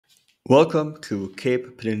Welcome to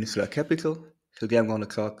Cape Peninsula Capital. Today I'm going to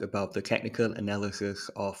talk about the technical analysis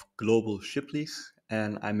of global ship lease,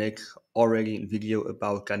 and I made already a video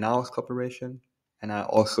about Ganaos Corporation, and I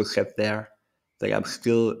also said there that I'm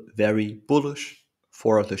still very bullish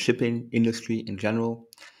for the shipping industry in general.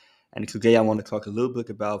 And today I want to talk a little bit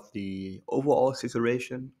about the overall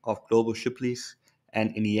situation of global ship lease,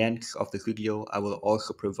 and in the end of this video I will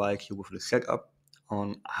also provide you with the setup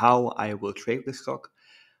on how I will trade this stock.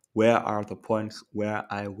 Where are the points where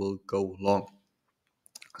I will go long?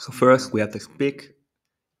 So first, we have this big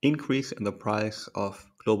increase in the price of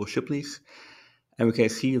global ship lease, and we can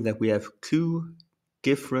see that we have two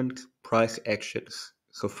different price actions.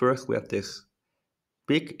 So first, we have this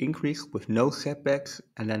big increase with no setbacks,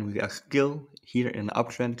 and then we are still here in an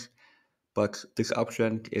uptrend, but this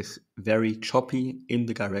uptrend is very choppy in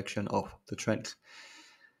the direction of the trend.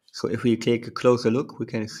 So if we take a closer look, we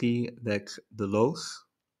can see that the lows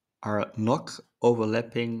are not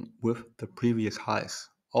overlapping with the previous highs,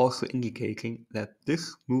 also indicating that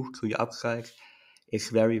this move to the upside is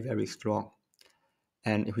very, very strong.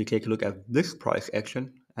 And if we take a look at this price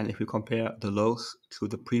action, and if we compare the lows to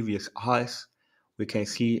the previous highs, we can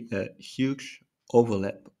see a huge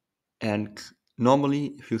overlap. And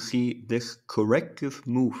normally, if you see this corrective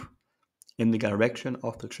move in the direction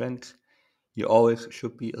of the trend, you always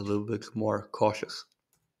should be a little bit more cautious.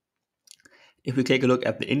 If we take a look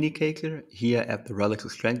at the indicator here at the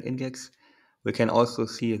relative strength index, we can also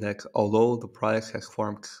see that although the price has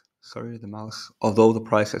formed, although the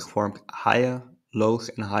price has formed higher lows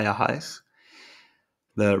and higher highs,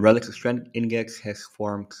 the relative strength index has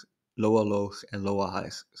formed lower lows and lower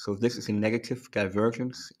highs. So this is a negative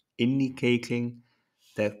divergence indicating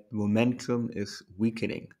that momentum is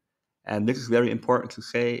weakening. And this is very important to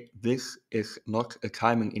say, this is not a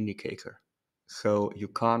timing indicator. So you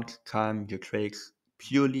can't time your trades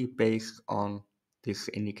purely based on this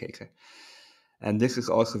indicator. And this is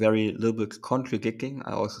also very little bit contradicting.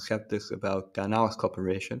 I also said this about Ganaos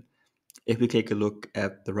Corporation. If we take a look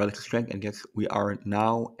at the relative strength index, we are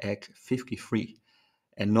now at 53.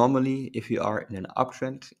 And normally, if you are in an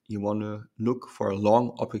uptrend, you want to look for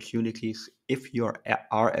long opportunities if your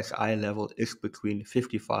RSI level is between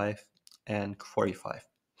 55 and 45.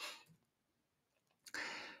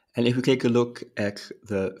 And if we take a look at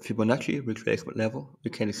the Fibonacci retracement level,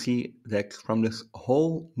 we can see that from this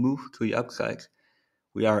whole move to the upside,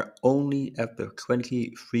 we are only at the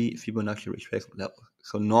 23 Fibonacci retracement level.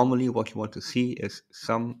 So normally what you want to see is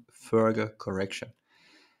some further correction.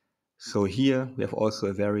 So here we have also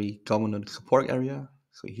a very dominant support area.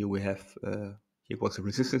 So here we have, here was a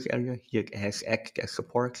resistance area, here it has acted as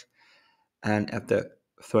support. And at the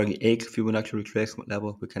 38 Fibonacci retracement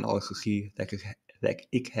level, we can also see that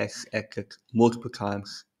it has acted multiple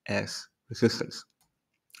times as resistance.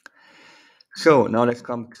 So now let's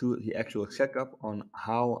come to the actual setup on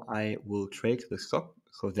how I will trade the stock.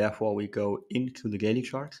 So therefore we go into the daily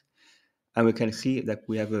chart and we can see that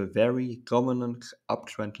we have a very dominant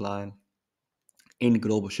uptrend line in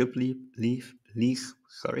global ship lease,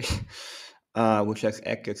 which has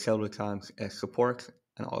acted several times as support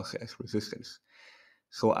and also as resistance.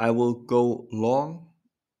 So I will go long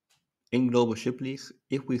in global ship lease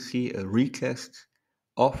if we see a retest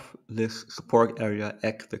of this support area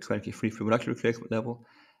at the 23 Fibonacci retracement level,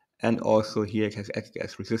 and also here it has acted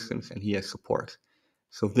as resistance and here as support.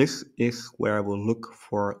 So this is where I will look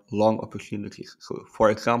for long opportunities. So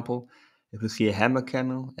for example, if we see a hammer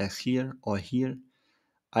candle as here or here,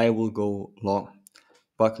 I will go long.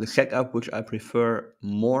 But the setup which I prefer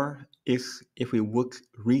more is if we would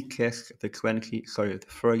retest the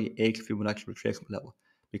 38 Fibonacci retracement level.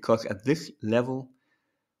 Because at this level,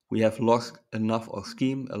 we have lost enough of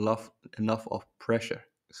steam, enough of pressure.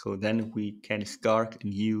 So then we can start a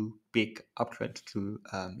new big uptrend to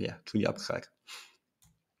the upside.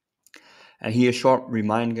 And here a short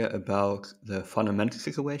reminder about the fundamental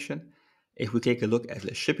situation. If we take a look at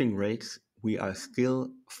the shipping rates, we are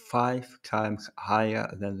still 5 times higher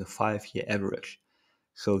than the 5-year average.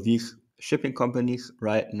 So these shipping companies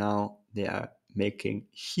right now, they are making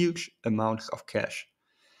huge amounts of cash.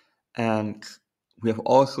 And we have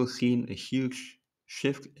also seen a huge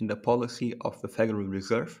shift in the policy of the Federal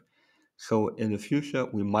Reserve. So in the future,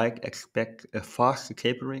 we might expect a faster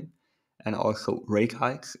tapering and also rate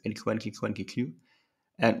hikes in 2022.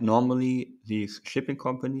 And normally these shipping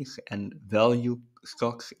companies and value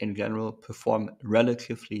stocks in general perform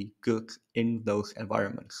relatively good in those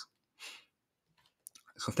environments.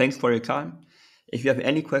 So thanks for your time. If you have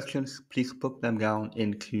any questions, please put them down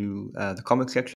into the comment section.